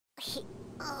That's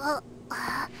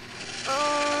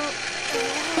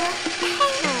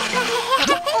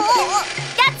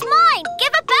mine!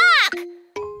 Give it back!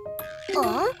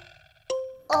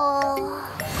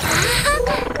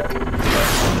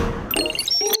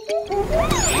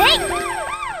 Hey!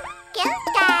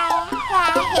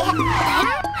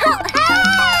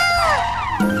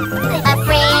 A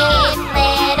brave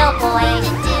little boy,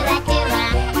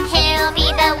 he'll be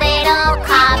the little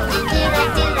cop,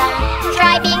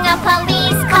 driving a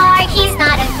police car, he's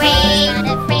not afraid.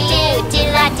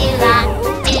 Do-do-la-do-la,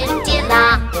 do-do-la.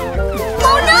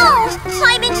 Oh no!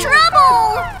 I'm in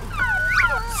trouble!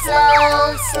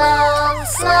 Slow, slow,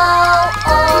 slow,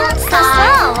 old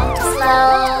car.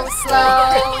 Slow,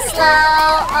 slow, slow,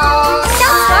 old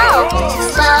car.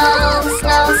 Slow,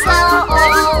 slow, slow,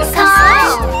 old car.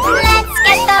 Let's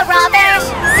get the robber.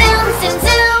 Zoom, zoom,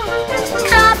 zoom.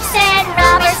 Cops and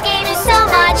robbers game is so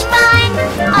much fun.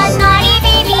 A naughty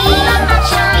baby,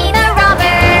 show me the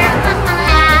robber.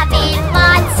 Having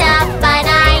lots of fun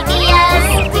ideas.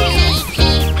 Hee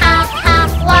hee ha ha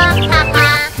wah ha ha.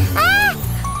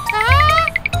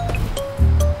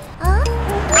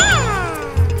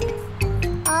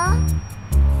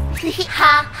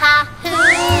 Ha ha hoo,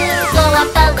 blow up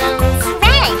balloons.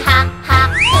 Red. Ha ha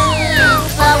hoo,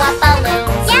 blow up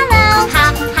balloons. Yellow. Ha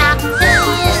ha hoo,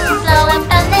 blow up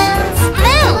balloons.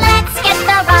 Blue. Let's get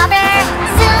the robber.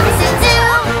 Zoom zoom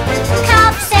zoom.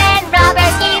 Cops and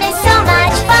robbers game is so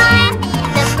much fun.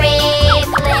 The brave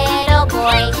little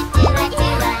boy,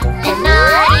 the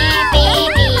naughty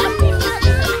baby.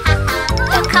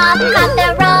 The cop caught the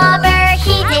robber,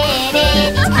 he did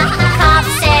it.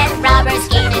 Cops and robbers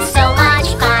game is so much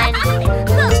fun.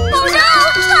 Oh no!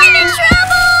 I'm in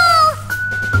trouble!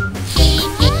 Hee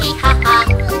hee hee ha ha,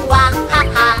 wah ha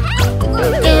ha.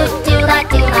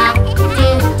 Do-do-la-do-la,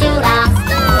 do-do-la.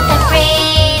 The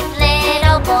brave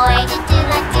little boy,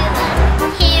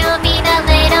 he'll be the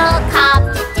little cop.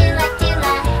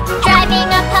 Driving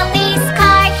a police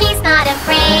car, he's not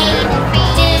afraid.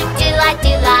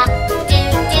 Do-do-la-do-la,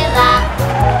 do-do-la.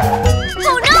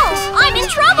 Oh no! I'm in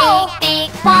trouble! Big,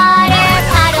 big water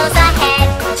puddles ahead.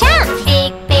 Jump!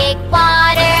 Big, big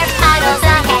water puddles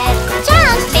ahead.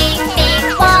 Jump! Big, big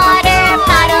water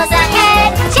puddles ahead.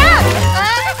 Jump!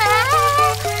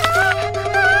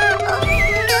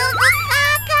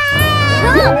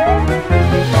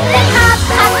 The cop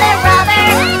caught the robber.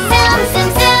 Zoom, zoom,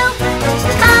 zoom.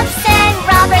 Cops and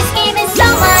robbers game is so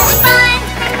much fun.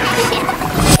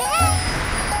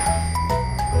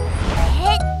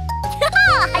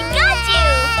 I got you!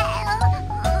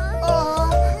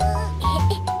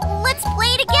 Let's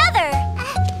play together!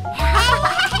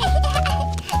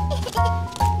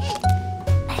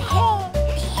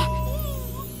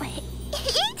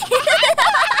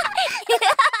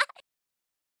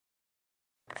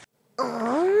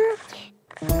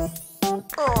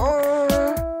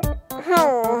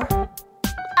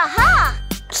 Aha!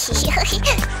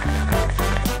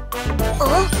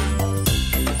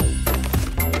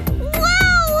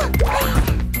 Whoa!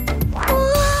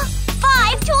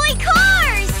 5 toy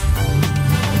cars!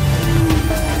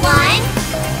 1,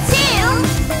 2,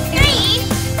 3,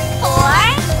 4,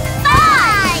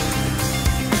 5!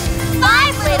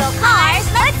 5 little cars,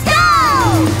 let's go!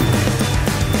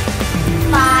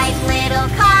 5 little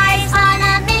cars on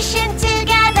a mission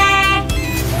together.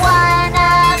 One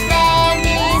of them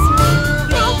is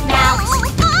moving now.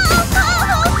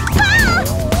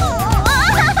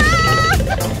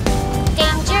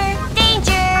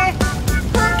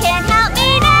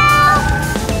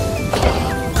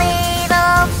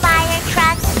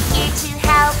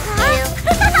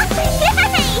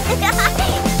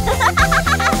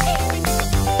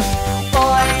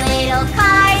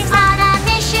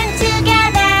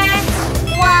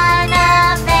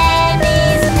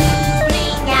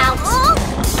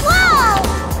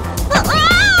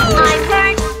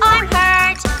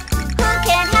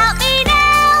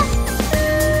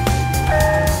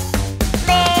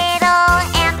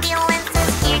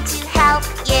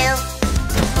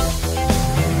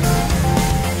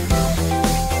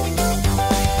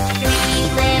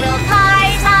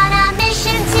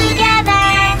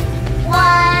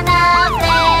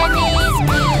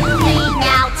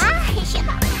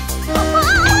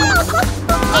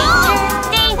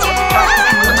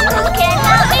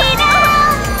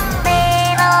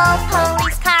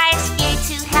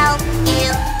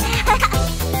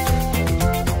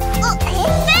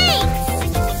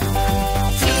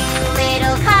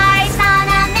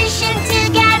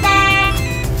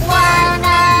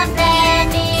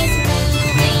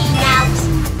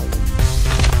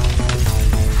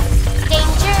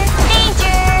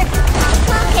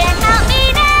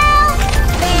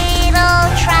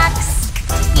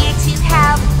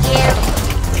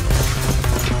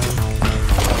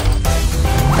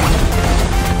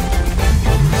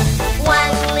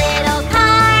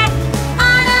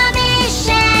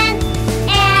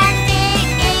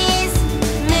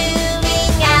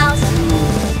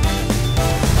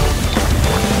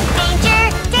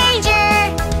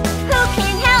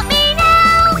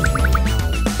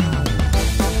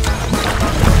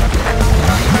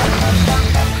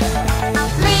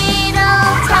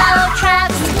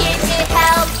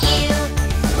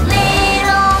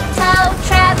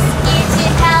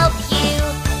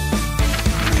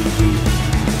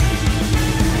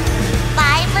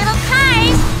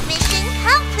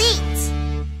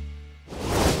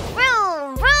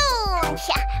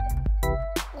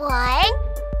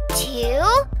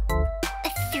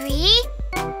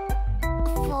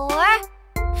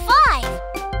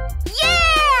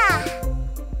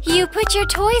 your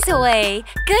toys away.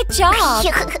 Good job.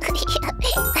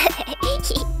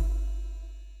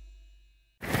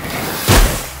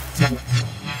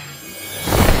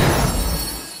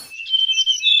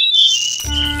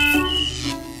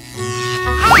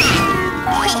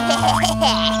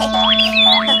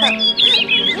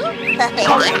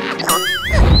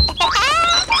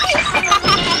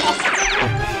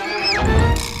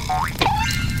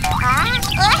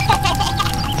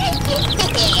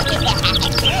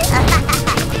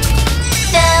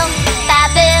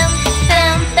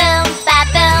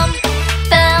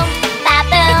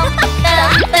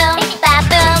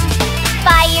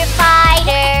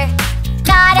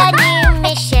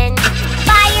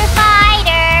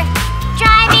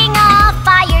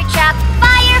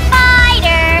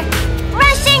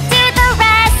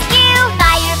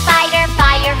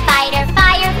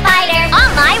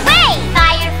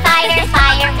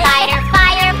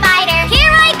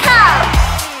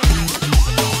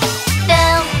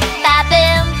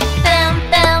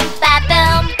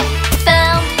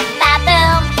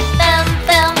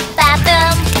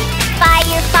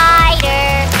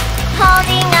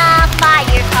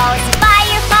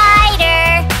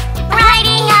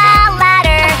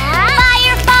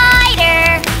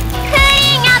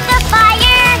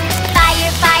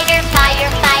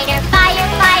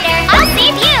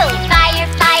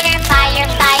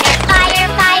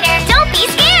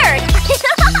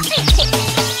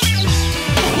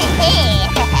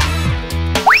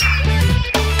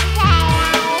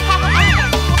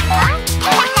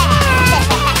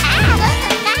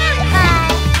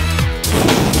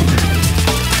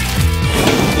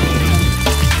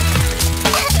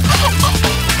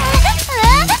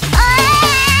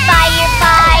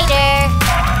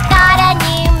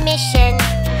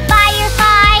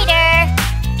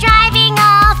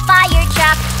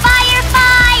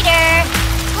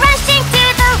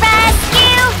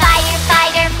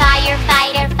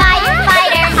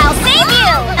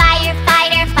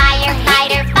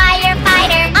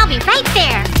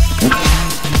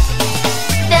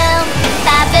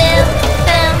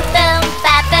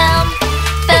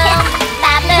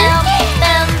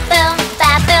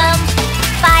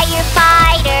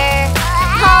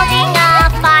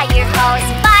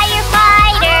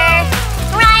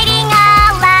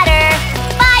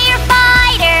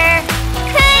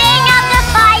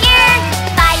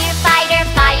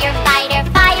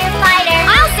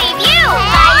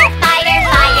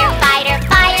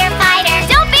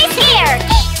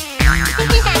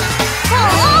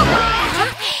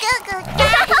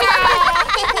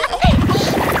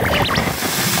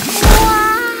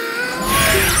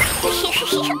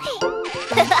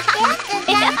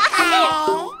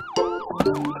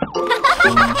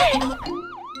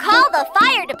 Call the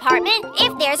fire department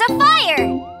if there's a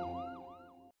fire.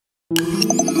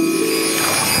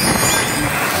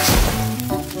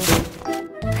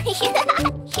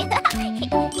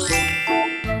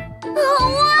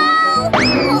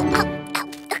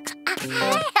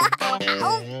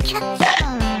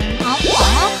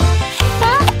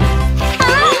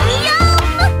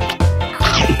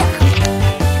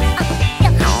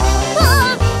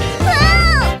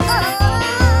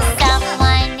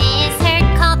 Someone is hurt,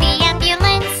 call the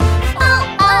ambulance.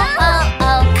 Oh, oh, oh,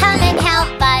 oh, come and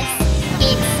help us.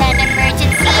 If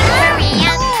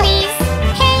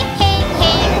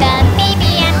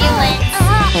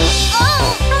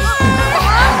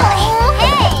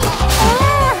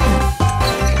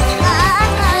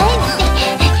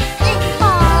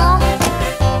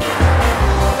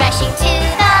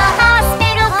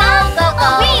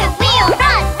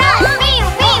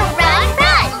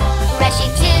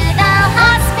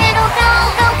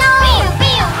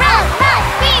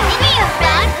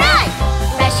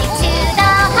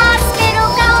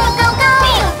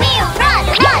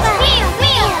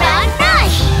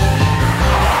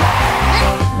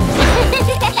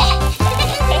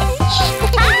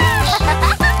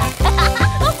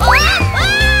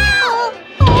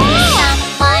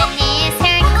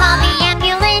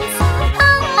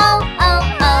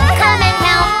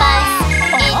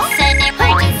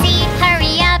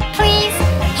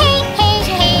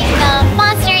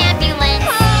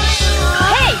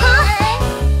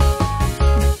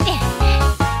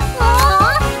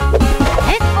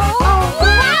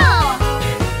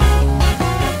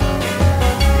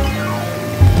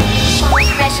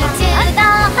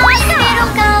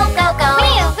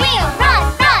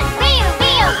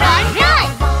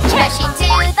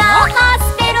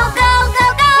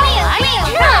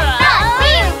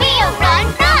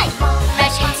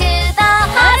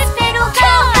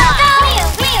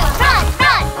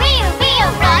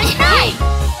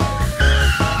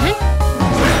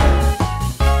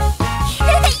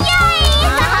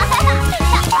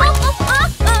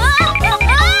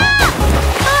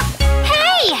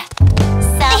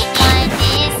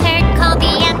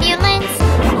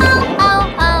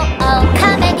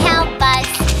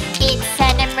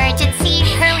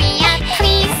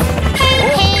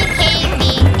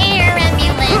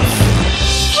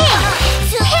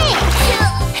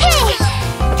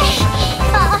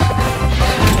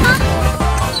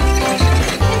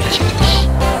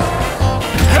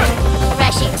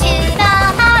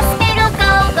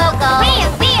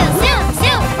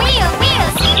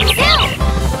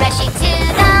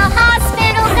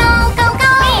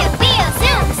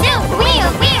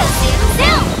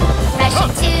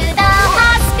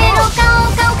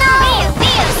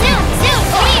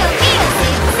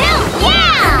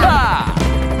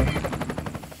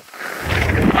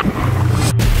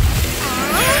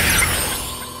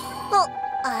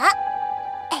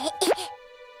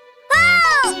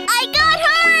I got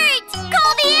hurt!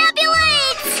 Call the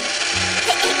ambulance!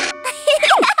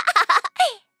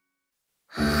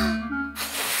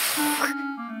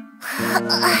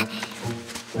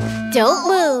 Don't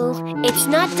move. It's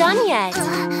not done yet.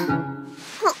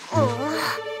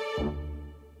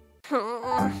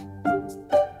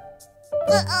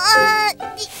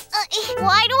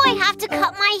 Why do I have to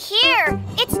cut my hair?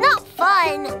 It's not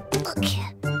fun.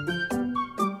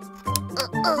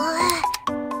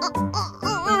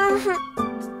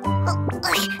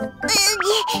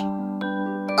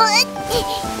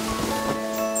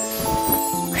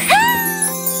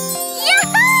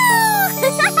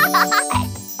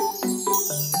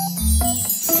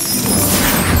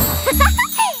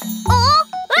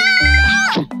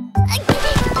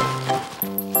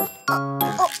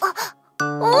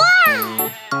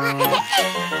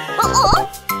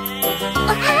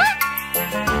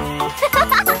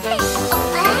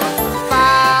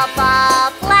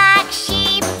 Baba, black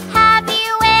sheep, have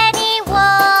you any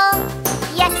wool?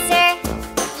 Yes, sir.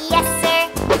 Yes, sir.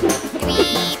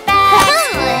 3 bags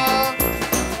full.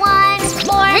 1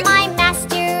 for my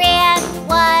master and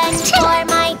 1 for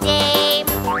my dame.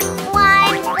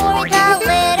 1 for the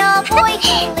little boy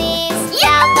who lives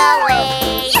down the lane.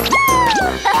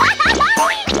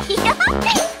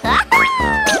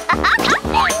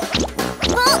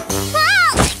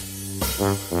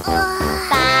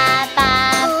 Baba,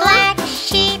 black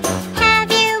sheep, have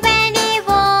you any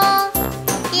wool?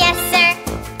 Yes, sir.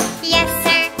 Yes,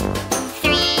 sir.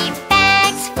 3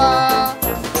 bags full.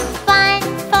 1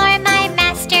 for my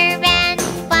master and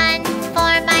 1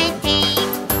 for my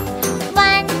dame.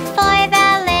 1 for the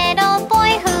little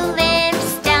boy who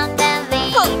lives down the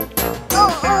lane.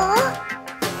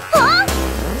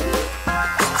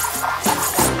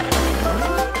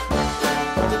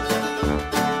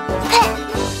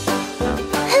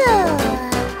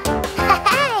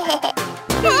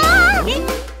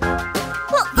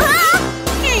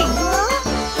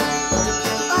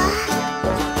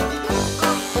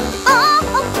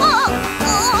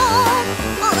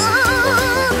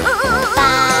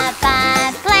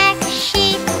 Baba, black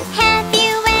sheep, have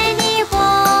you any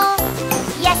wool?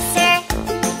 Yes, sir.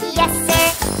 Yes, sir.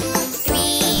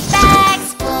 3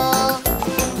 bags full.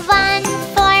 1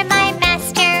 for my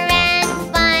master and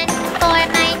 1 for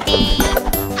my dame.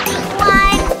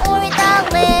 1 for the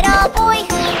little boy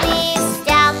who lives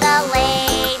down the lane.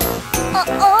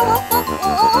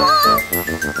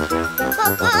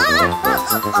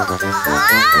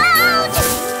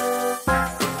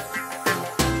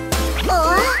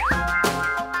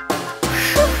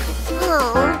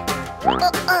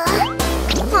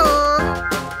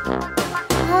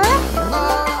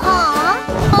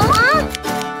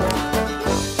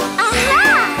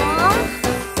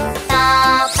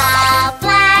 Baba,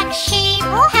 black sheep,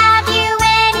 have you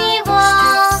any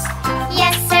wool?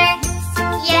 Yes, sir.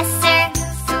 Yes, sir.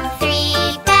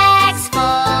 3 bags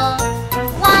full.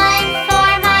 1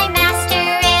 for my master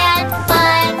and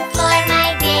 1 for my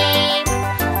dame.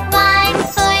 1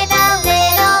 for the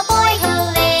little boy who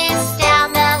lives down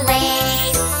the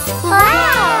lane.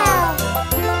 Wow!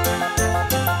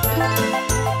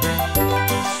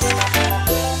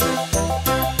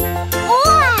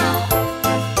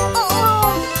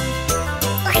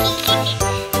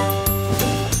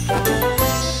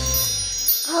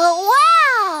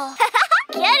 Wow!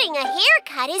 Getting a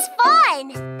haircut is fun!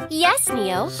 Yes,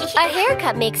 Neo. A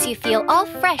haircut makes you feel all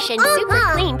fresh and super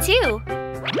clean, too.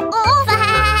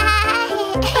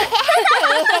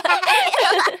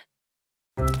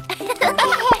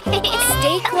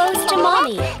 Stay close to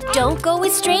Mommy. Don't go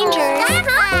with strangers.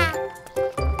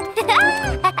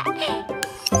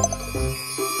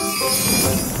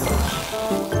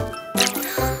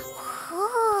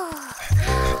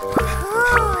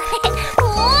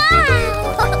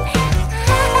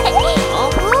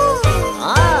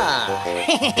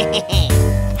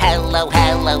 Hello,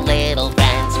 hello, little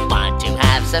friends. Want to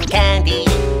have some candy?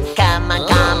 Come on,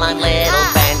 little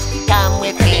friends. Come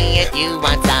with me if you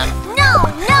want some. No,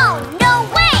 no, no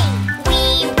way!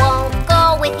 We won't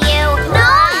go with you. No,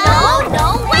 no, no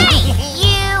way!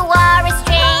 You are a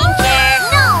stranger.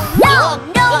 No, no,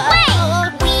 no way!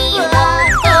 We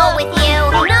won't go with you.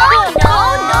 No, no,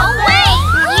 no way!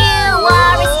 You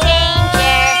are a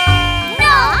stranger.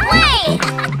 No way!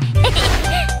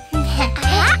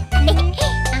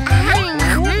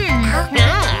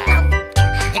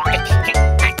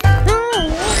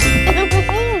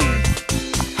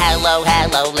 Hello,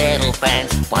 hello, little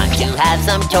friends. Want to have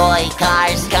some toy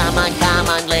cars? Come on,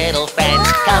 little friends.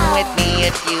 Come with me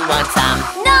if you want some.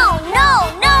 No,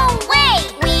 no, no way!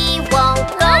 We won't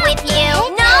go with you.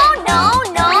 No, no,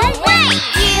 no way!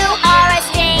 You are a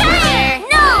stranger.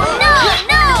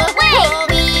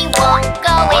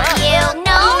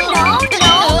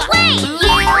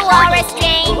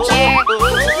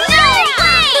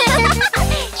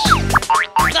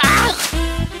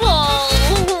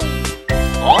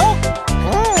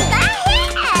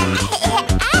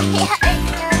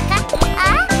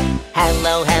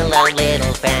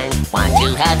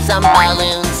 some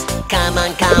balloons. Come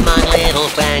on, little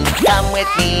friend. Come with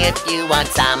me if you want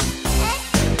some.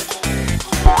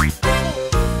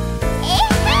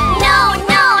 No,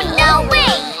 no, no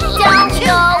way! Don't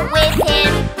go with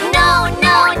him! No,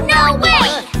 no, no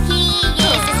way! He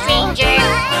is a stranger!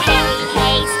 Hey,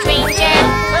 hey, stranger!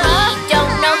 We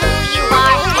don't know who you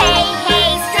are! Hey,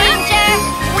 hey, stranger!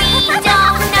 We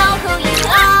don't know who you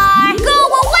are! Go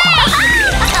away!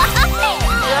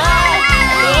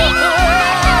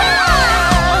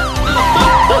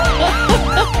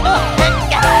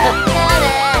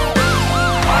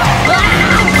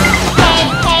 Hey,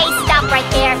 hey, stop right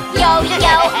there! Yo,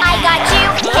 yo, I got you!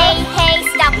 Hey, hey,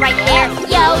 stop right there!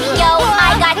 Yo, yo,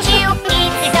 I got you!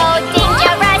 It's so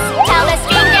dangerous! Tell a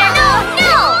stranger! No,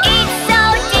 no! It's so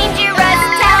dangerous!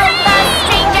 Tell a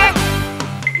stranger!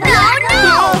 No, no!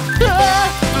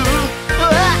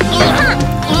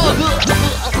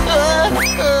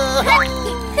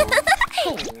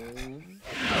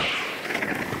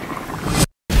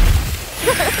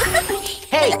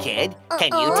 Hey, kid,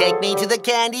 can you take me to the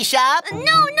candy shop? No,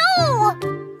 no!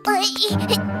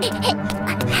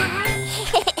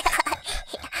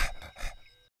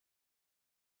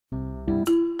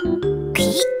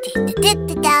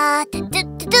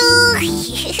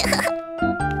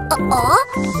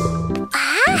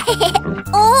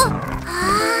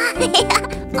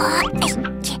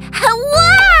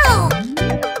 Wow!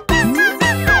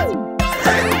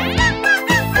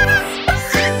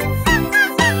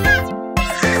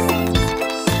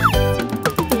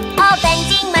 A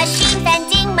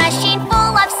vending machine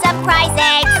full of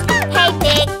surprises. Hey,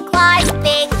 big claws,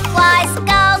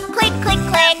 go click, click,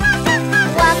 click.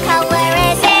 What color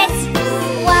is it?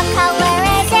 What color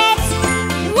is it?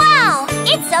 Wow,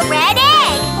 it's a red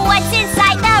egg. What's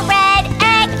inside the red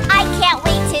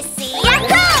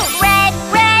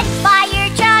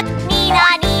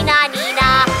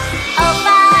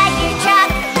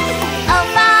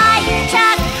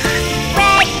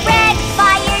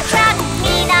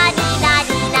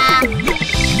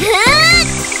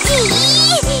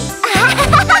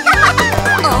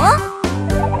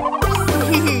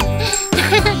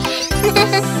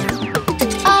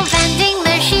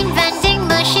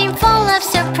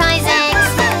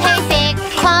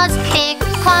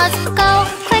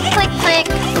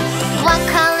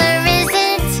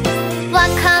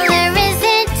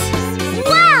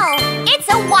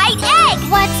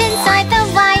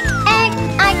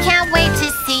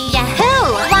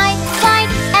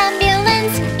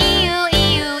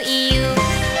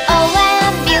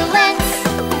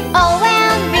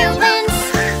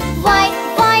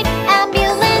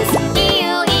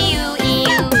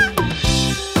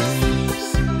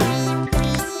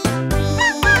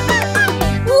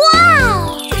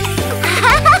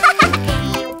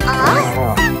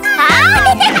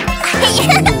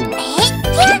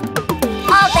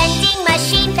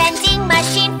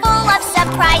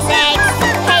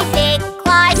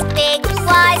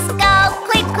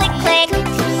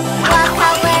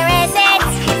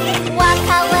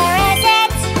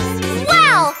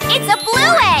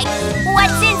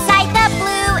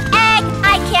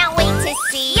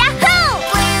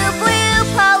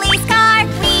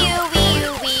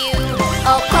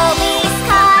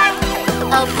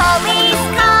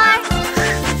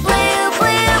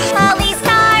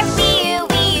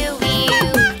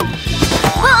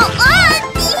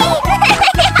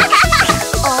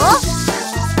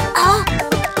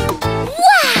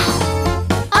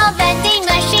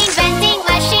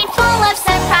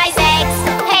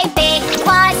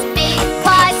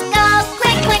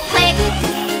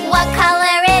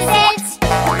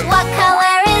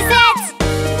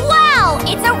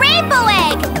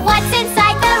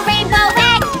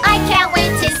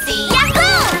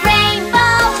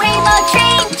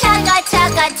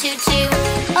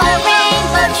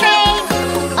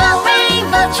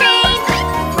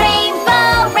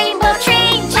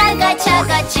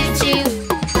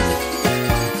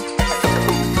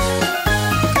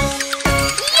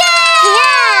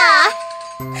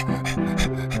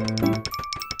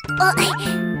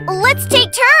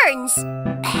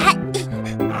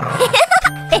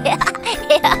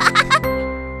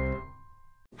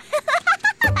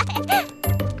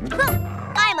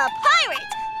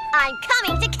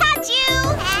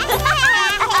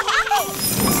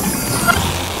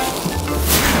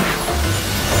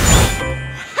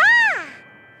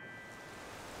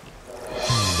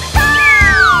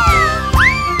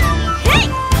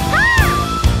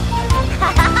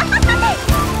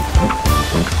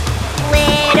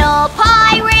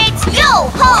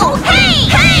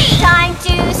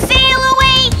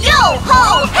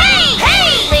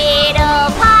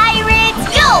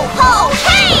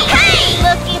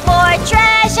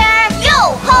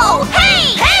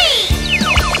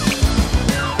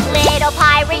Little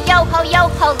pirate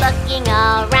yo-ho, looking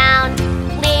around.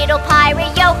 Little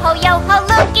pirate yo-ho,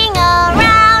 looking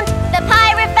around. The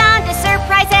pirate found a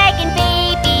surprise egg in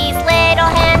baby's little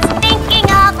hands, thinking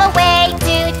of a way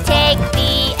to take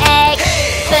the egg.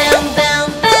 Boom,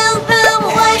 boom, boom, boom,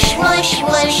 whoosh, whoosh,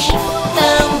 whoosh.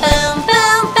 Boom, boom,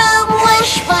 boom, boom,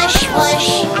 whoosh, whoosh,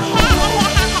 whoosh.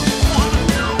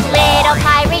 Little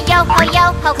pirate yo-ho,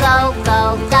 go,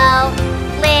 go, go.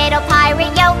 Little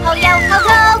pirate yo-ho, go,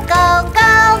 go, go.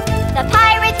 The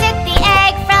pirate took the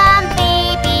egg from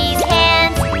baby's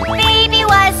hands. Baby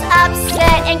was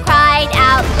upset and cried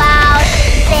out loud.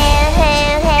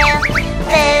 Boo-hoo-hoo,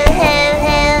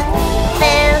 boo-hoo-hoo,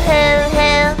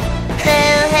 boo-hoo-hoo,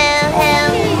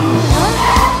 boo-hoo-hoo.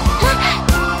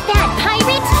 Bad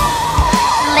pirate?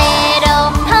 Little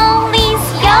police,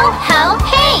 yo-ho,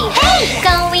 hey, hey.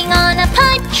 Going on a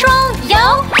patrol,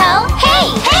 yo-ho, hey,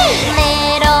 hey.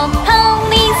 Little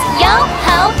police,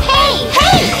 yo-ho, hey,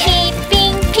 hey.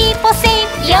 Keeping people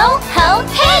safe, yo-ho,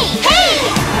 hey, hey.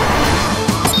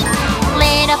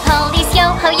 Little police,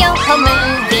 yo-ho,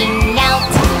 moving out.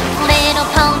 Little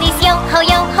police,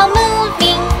 yo-ho,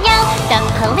 moving out. The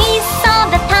police saw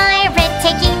the pirate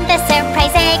taking the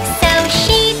surprise egg, so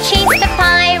she chased the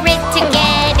pirate to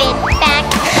get it back.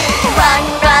 Run,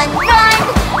 run, run,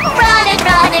 run and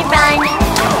run and run.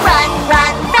 Run,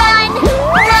 run, run,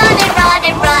 run and run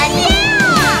and run.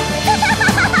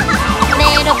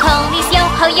 Little police,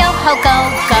 yo-ho, go,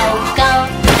 go, go.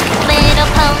 Little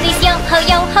police, yo-ho,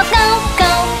 go,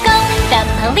 go, go. The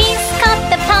police caught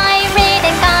the pirate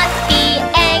and got the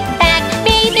egg back.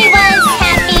 Baby was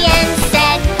happy and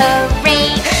said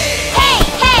hooray. Hey,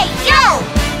 hey, yo!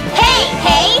 Hey,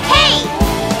 hey, hey!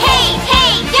 Hey,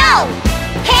 hey, yo!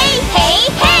 Hey, hey,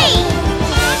 hey!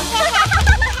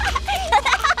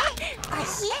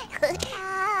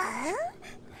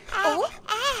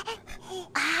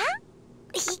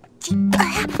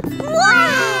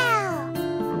 Wow!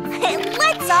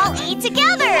 Let's all eat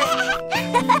together!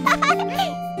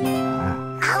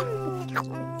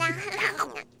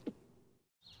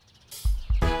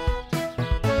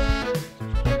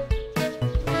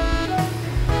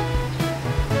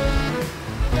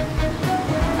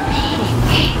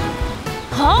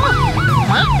 Huh?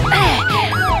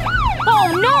 Oh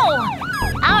no!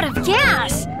 Out of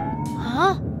gas!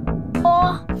 Huh?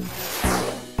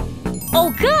 Oh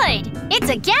good! It's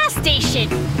a gas station!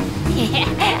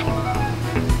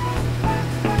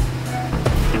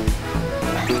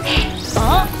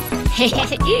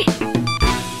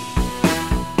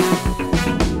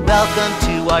 Welcome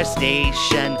to our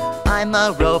station. I'm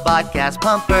a robot gas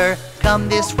pumper. Come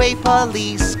this way,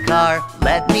 police car.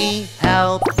 Let me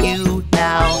help you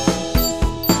now.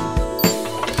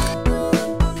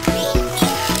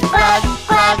 Plug,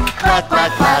 plug, plug,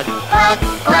 plug, plug, plug,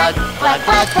 plug, plug,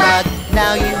 plug, plug.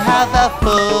 Now you have a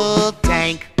full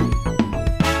tank.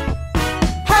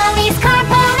 Police car,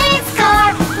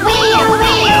 wee-oo,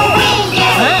 wee-oo,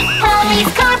 wee-oo.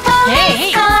 Police car,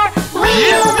 Hey. car,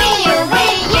 wee-oo, wee-oo,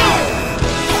 wee-oo.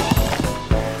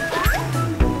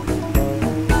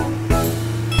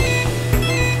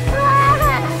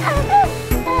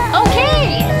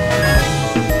 Okay!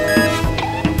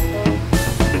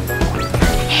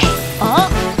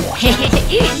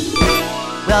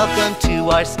 Welcome to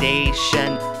our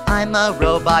station. I'm a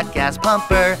robot gas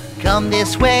pumper. Come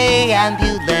this way,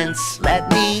 ambulance. Let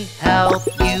me help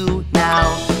you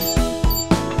now.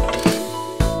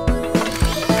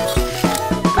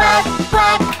 Plug,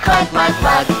 plug, plug, plug,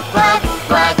 plug, plug,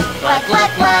 plug, plug,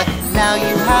 plug, plug. Now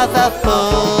you have a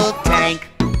full tank.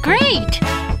 Great!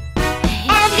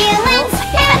 Ambulance,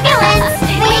 ambulance,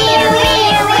 wee-oo,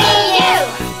 wee-oo, wee-oo.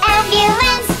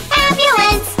 Ambulance,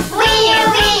 ambulance, wee-oo,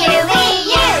 wee-oo,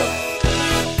 wee-oo.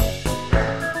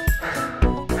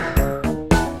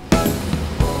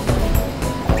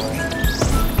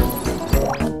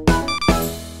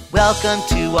 Welcome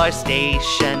to our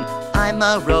station. I'm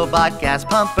a robot gas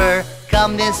pumper.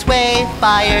 Come this way,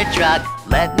 fire truck.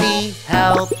 Let me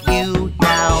help you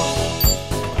now.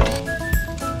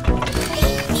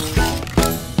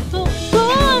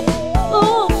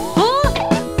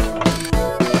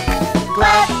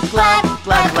 Glug, glug,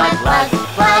 glug, glug, glug,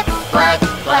 glug, glug,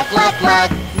 glug, glug, glug.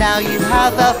 Now you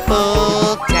have a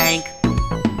full tank.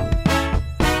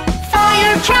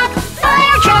 Fire truck,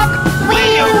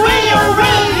 wee-oo, wee-oo,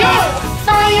 wee-oo.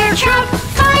 Fire truck,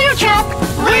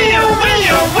 wee-oo,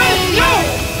 wee-oo, wee-oo.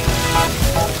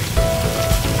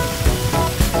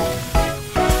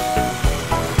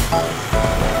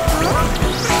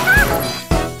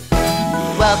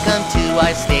 Welcome to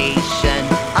our station.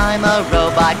 I'm a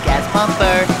robot gas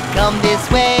pumper. Come this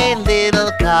way,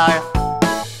 little car.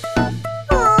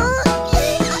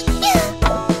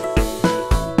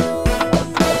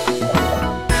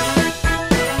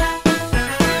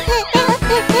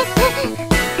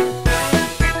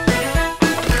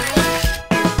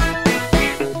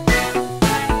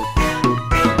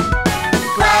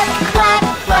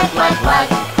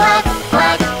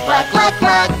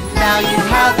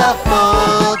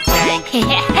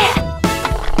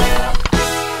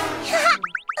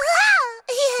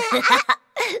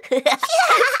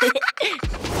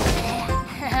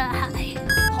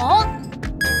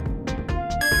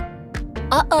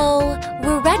 Uh-oh,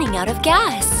 we're running out of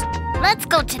gas. Let's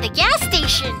go to the gas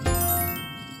station.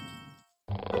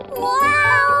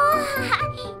 Wow!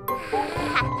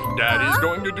 Daddy's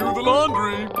going to do the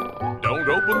laundry. Don't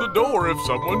open the door if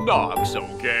someone knocks,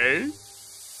 okay?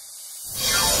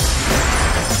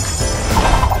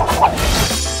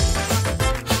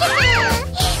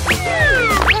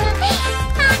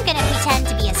 I'm gonna pretend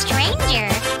to be a stranger.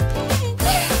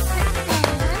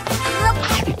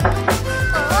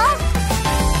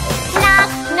 Knock,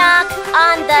 knock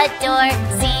on the door.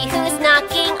 See who's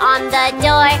knocking on the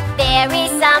door. There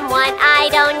is someone I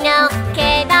don't know.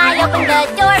 Can I open the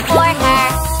door for her?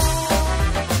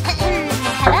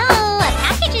 Hello, a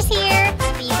package is here.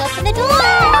 Please open the door.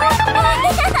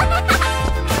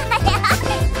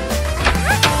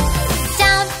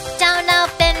 Don't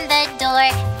open the door.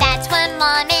 That's what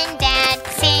Mom and Dad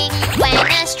sing when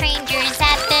a stranger's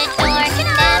at the door.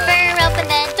 Never open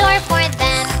the door for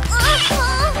them.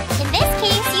 In this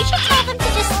case, you should tell them to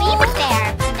just leave it there.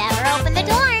 Never open the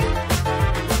door.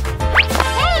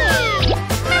 Hey!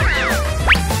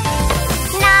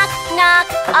 Knock, knock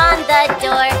on the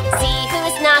door. See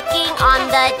who's knocking on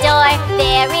the door.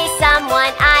 There is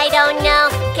someone I don't know.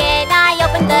 Can I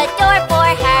open the door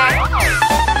for her?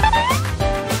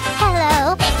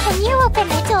 Hello, can you open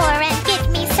the door and get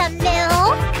me some milk?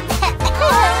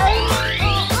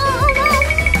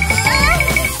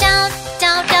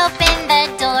 Don't open the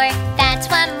door. That's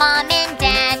what Mom and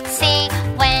Dad say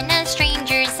when a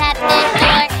stranger's at the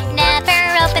door. Never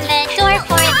open the door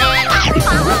for them.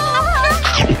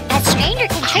 A stranger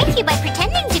can trick you by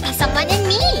pretending to be someone in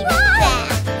need.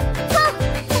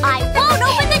 I won't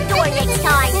open the door next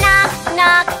time. Knock,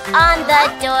 knock on the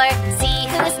door. See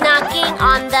who's knocking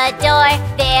on the door.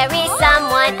 There is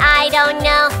someone I don't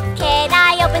know. Can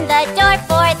I open the door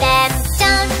for them?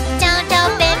 Don't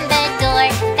open the door.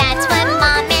 That's what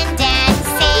Mom and Dad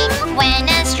say when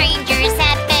a stranger's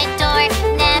at the door.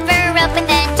 Never open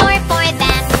the door for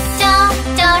them.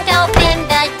 Don't open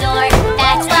the door.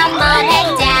 That's what Mom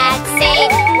and Dad say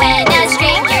when a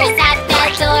stranger's at the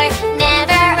door.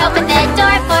 Never open the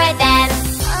door for them.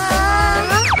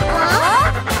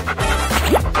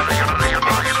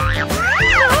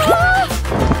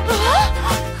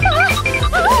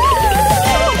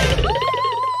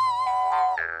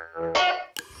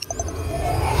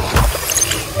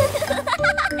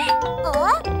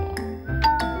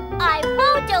 I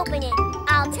won't open it.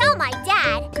 I'll tell my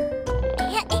dad.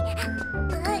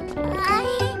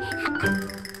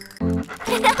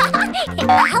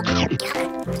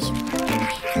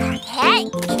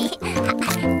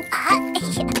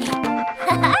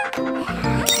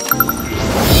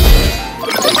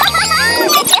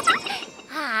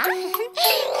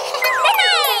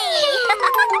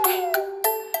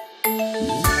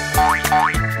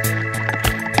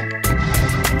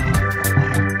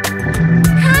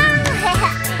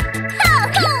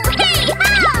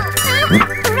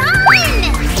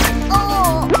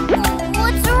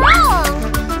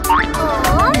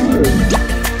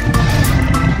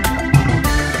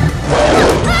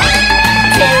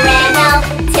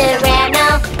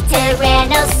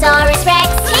 Tyrannosaurus Rex.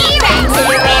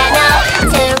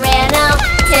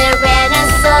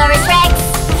 Tyrannosaurus Rex.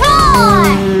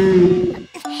 Roar!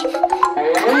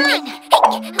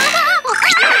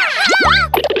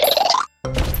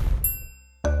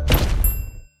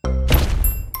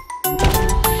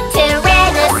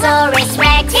 Tyrannosaurus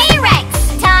Rex. T-Rex.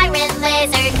 Tyrant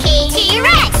Lizard King.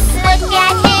 T-Rex. Look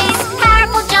at his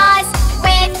powerful jaws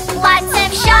with lots of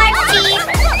sharp teeth.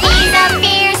 He's a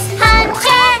fierce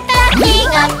hunter, the king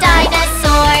of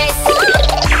dinosaurs.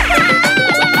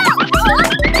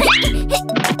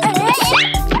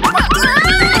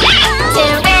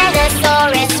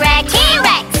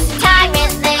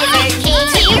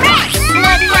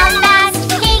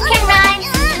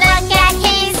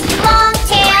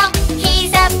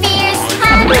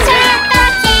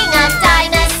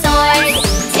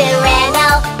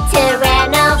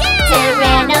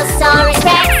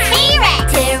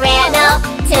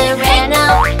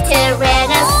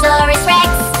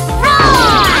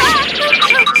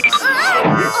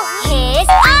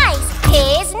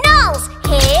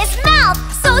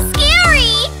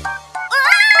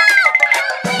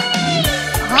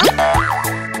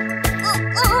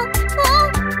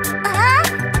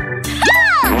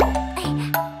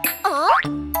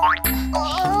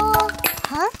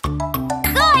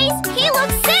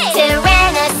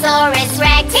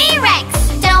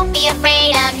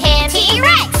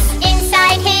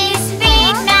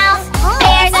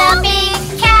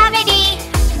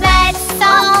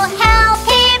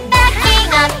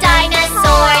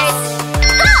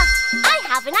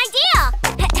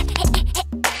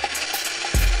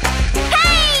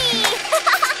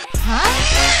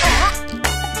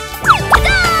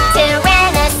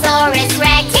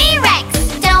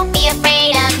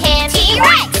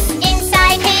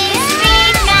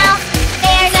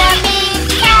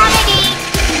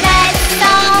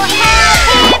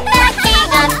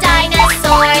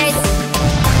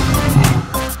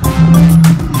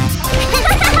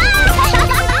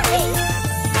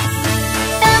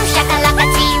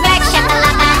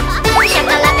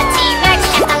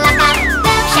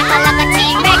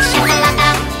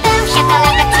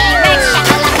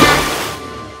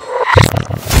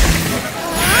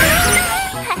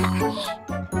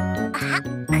 Huh?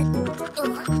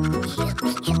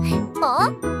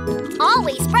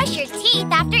 Always brush your teeth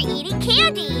after eating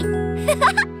candy.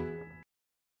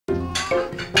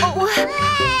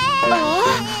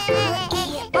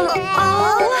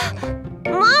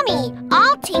 Mommy,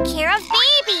 I'll take care of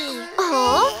baby.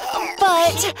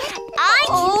 But I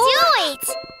can do it.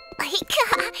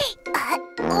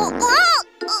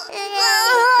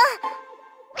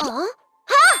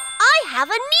 I have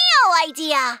a Neo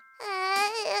idea.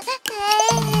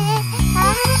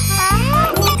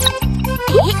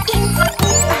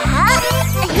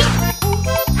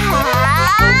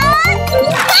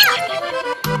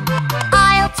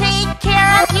 I'll take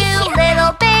care of you,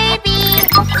 little baby.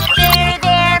 There,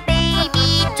 there,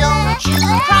 baby, don't you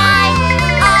cry.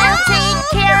 I'll take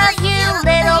care of you,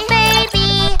 little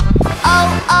baby. Oh,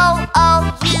 oh, oh,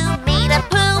 you made a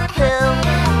poo-poo.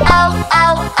 Oh,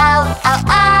 oh, oh, oh,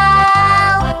 oh.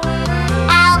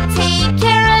 I'll take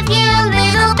care of you,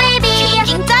 little baby.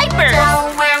 Changing diapers.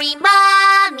 Don't worry,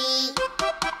 Mommy.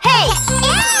 Hey!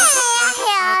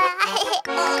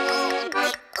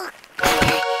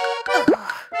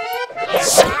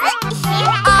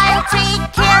 I'll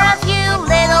take care of you,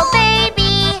 little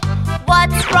baby.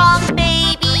 What's wrong,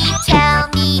 baby? Tell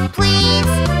me, please.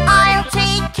 I'll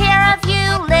take care of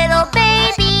you, little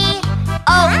baby.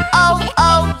 Oh, oh,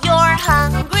 oh, you're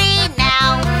hungry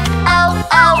now. Oh,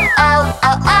 oh, oh,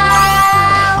 oh, oh.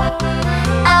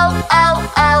 Oh, oh,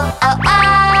 oh, oh, oh.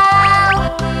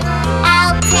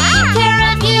 I'll take care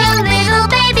of you, little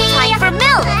baby. Time for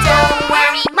milk. Don't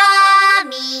worry,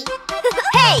 Mommy.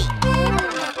 Hey!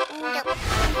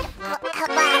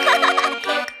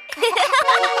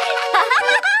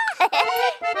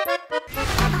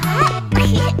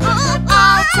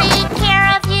 I'll take care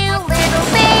of you, little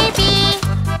baby.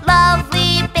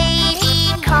 Lovely baby,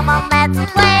 come on, let's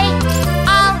play.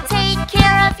 I'll take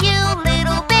care of you,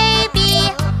 little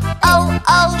baby. Oh,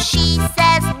 oh, she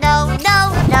says no,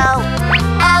 no, no.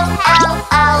 Oh, oh,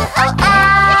 oh, oh, oh.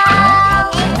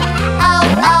 Oh,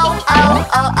 oh, oh,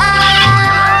 oh, oh.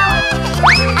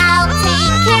 I'll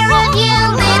take care of you,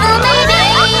 little baby.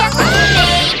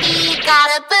 Baby got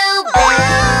a boo-boo.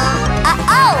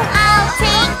 Uh-oh. I'll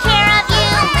take care of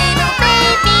you, little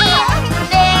baby.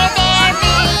 There, there,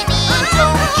 baby,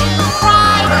 don't you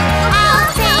cry. I'll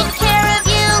take care of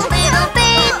you, little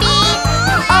baby.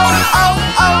 Oh, oh,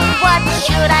 oh, what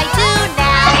should I do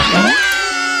now? Oh,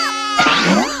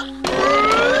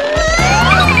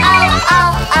 oh,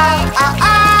 oh, oh,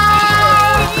 oh.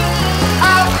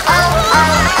 Oh, oh,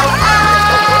 oh, oh, oh.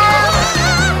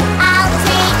 I'll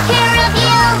take care of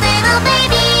you, little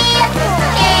baby.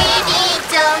 Baby,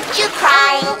 don't you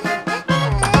cry.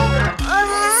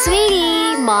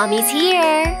 Sweetie, Mommy's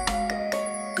here.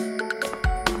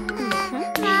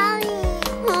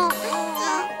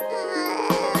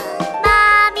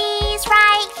 Mommy's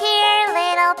right here,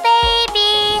 little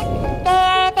baby.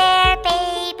 There, there,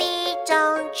 baby,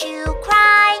 don't you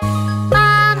cry.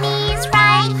 Mommy's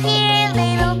right here,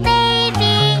 little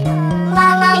baby. La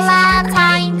la la,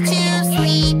 time to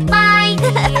sleep, my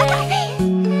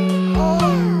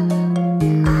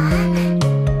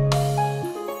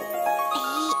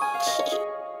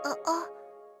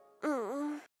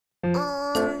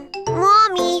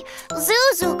Mommy,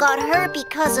 Zuzu got hurt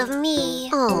because of me.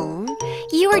 Oh,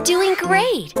 you are doing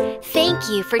great. Thank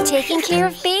you for taking care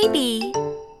of baby.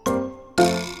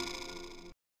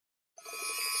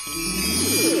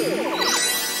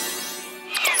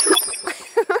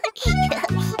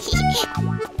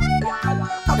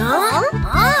 Huh?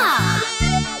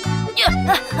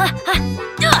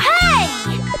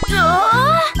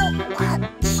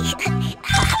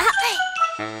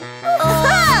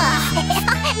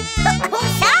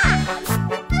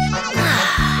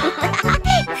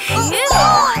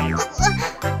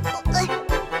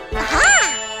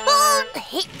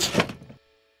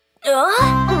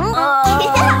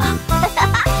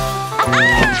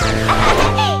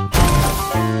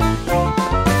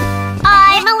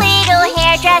 I'm a little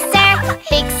hairdresser.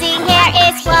 Fixing hair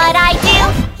is what I do.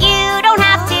 You don't have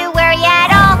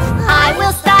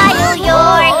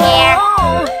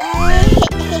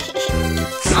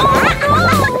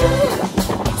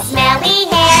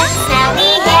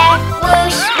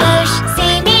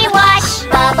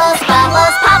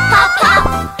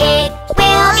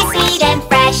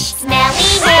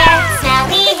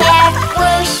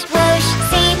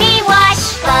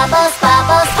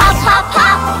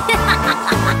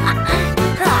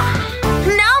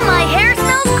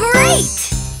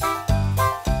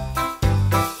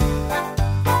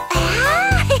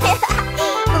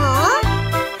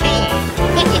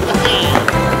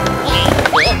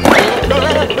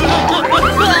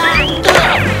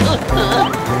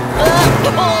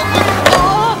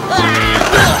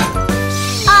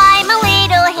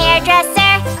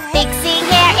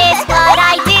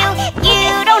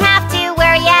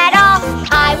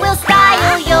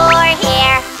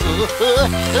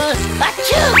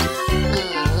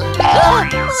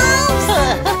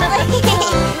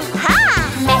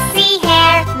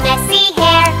Messy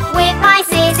hair, with my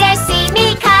scissors see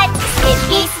me cut.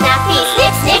 Snippy, snappy,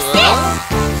 snip, snip, snip.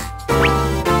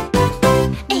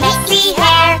 Messy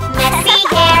hair,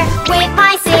 with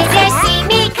my scissors see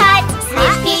me cut.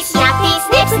 Snippy, snappy,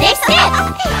 snip, snip, snip.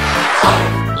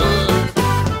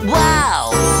 Wow!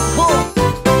 Whoa.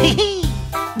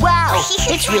 Wow!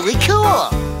 It's really cool!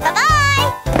 Bye-bye!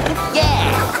 Yeah!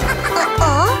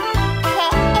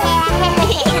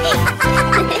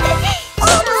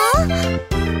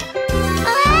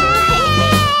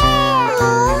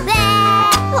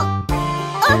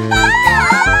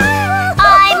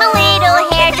 I'm a little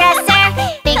hairdresser.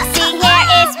 Fixing hair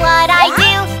is what I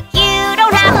do. You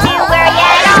don't have to worry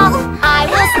at all. I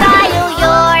will style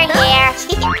your hair.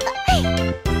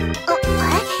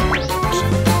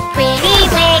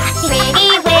 Pretty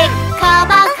wig,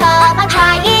 come on,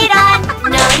 try it on.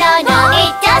 No,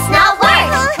 it does not work.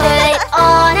 Put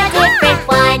on a different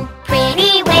one.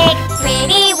 Pretty wig,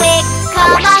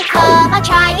 come on,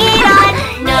 try it on.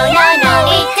 No,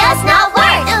 it does not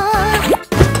work.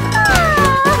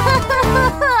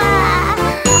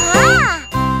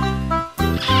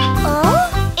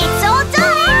 It's all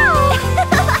done.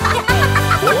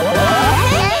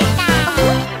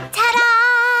 Ta-da!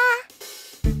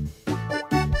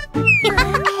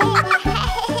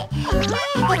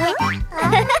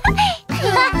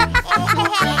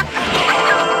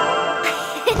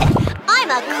 I'm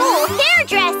a cool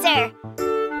hairdresser!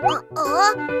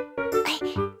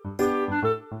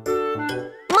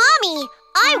 Mommy,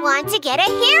 I want to get a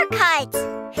haircut!